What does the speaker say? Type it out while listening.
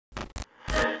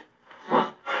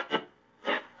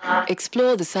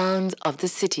Explore the sounds of the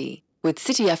city with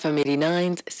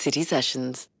CityFM89's City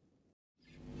Sessions.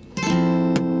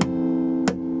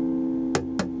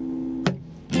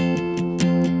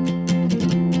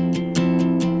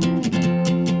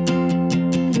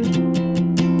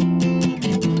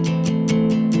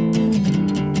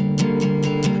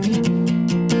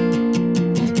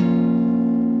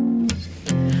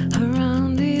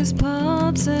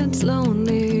 It's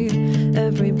lonely,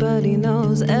 everybody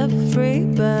knows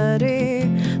everybody,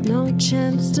 no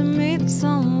chance to meet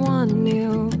someone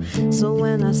new. So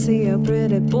when I see a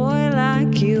pretty boy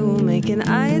like you making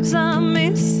eyes on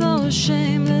me so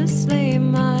shamelessly,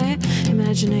 my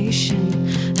imagination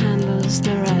handles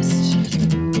the rest.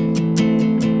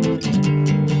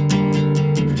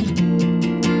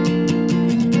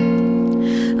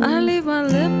 I leave my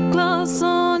lip gloss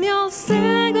on your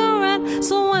cigarette,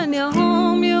 so when you're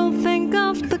home you'll think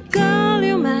of the girl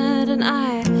you met. And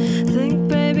I think,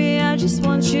 baby, I just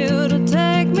want you to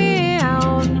take me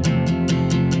out.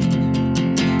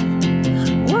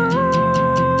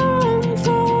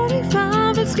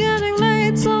 1:45, it's getting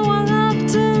late, so I'll have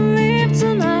to leave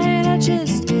tonight. I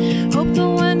just hope that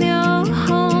when you're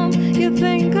home you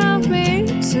think of me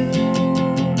too.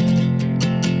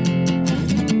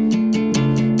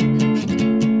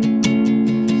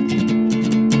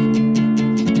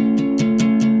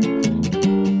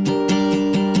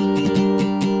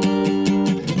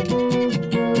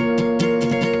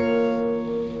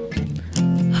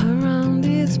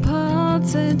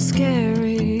 It's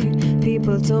scary.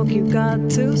 People talk, you got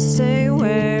to stay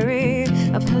wary.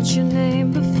 I put your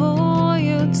name before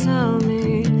you tell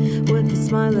me, with a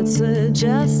smile that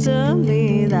suggests to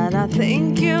me that I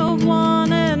think you've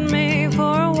wanted me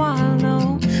for a while.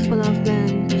 No, well, I've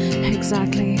been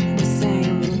exactly